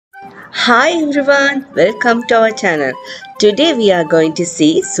Hi everyone, welcome to our channel. Today we are going to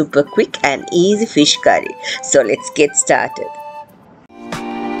see super quick and easy fish curry. So let's get started.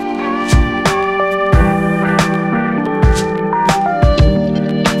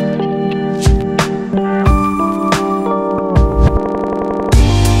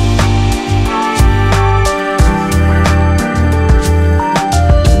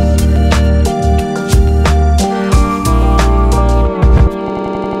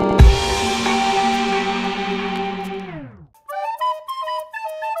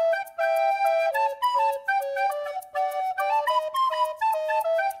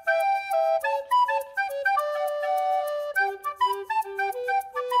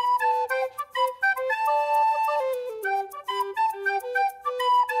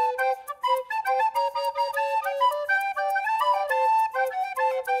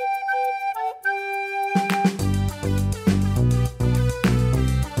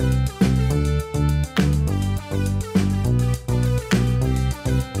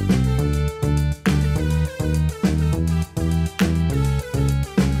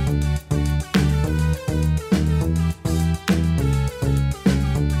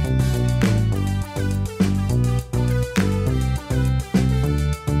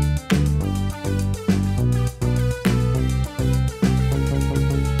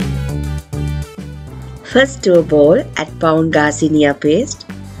 First to a bowl, add pound Garcinia paste.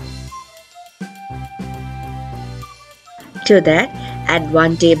 To that, add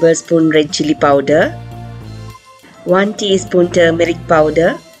 1 tablespoon red chilli powder, 1 teaspoon turmeric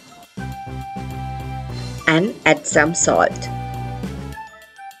powder and add some salt.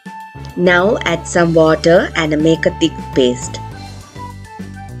 Now add some water and make a thick paste.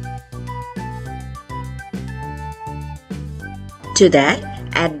 To that,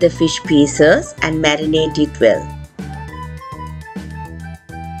 add the fish pieces and marinate it well.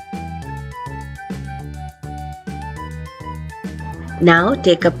 Now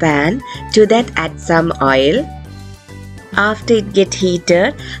take a pan, to that add some oil. After it gets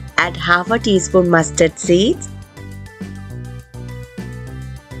heated, add half a teaspoon mustard seeds,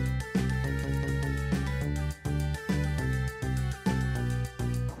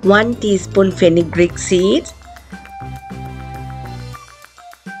 one teaspoon fenugreek seed,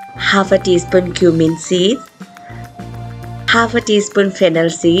 half a teaspoon cumin seeds, half a teaspoon fennel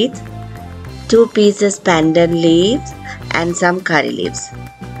seeds, 2 pieces pandan leaves and some curry leaves.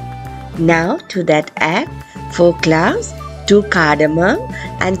 Now to that add 4 cloves, 2 cardamom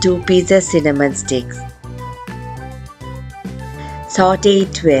and 2 pieces cinnamon sticks. Saute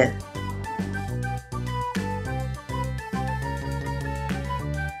it well.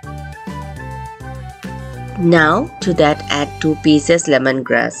 Now to that add 2 pieces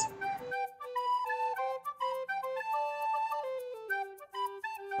lemongrass.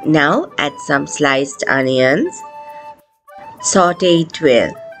 Now add some sliced onions. Saute it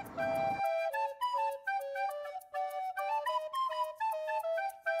well.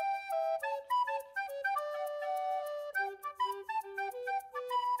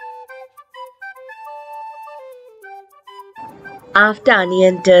 After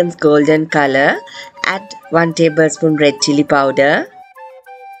onion turns golden color, add 1 tablespoon red chilli powder,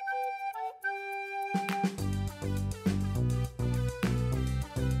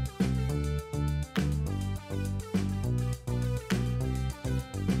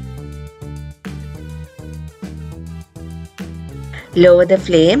 lower the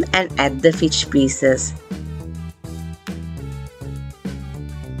flame and add the fish pieces.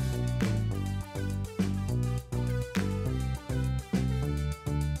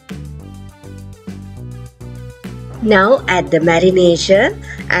 Now add the marination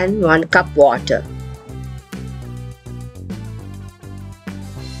and 1 cup water.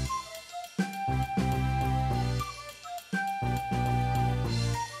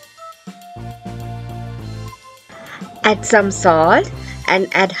 Add some salt and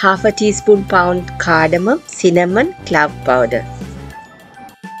add half a teaspoon pound cardamom, cinnamon, clove powder.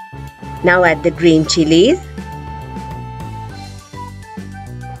 Now add the green chilies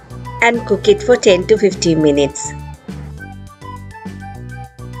and cook it for 10 to 15 minutes.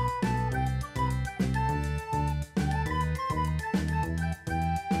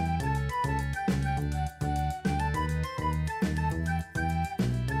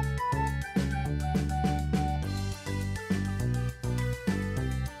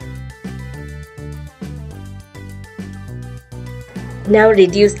 Now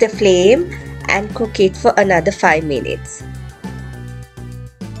reduce the flame and cook it for another 5 minutes.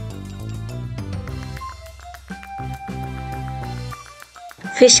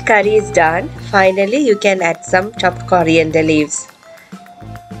 Fish curry is done. Finally, you can add some chopped coriander leaves.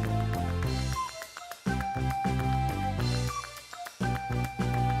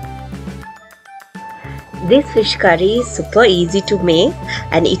 This fish curry is super easy to make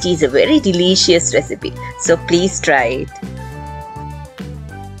and it is a very delicious recipe. So please try it.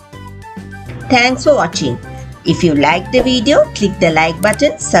 Thanks for watching. If you liked the video, click the like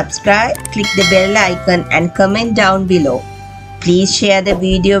button, subscribe, click the bell icon and comment down below. Please share the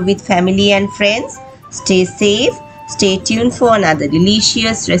video with family and friends. Stay safe. Stay tuned for another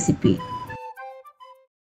delicious recipe.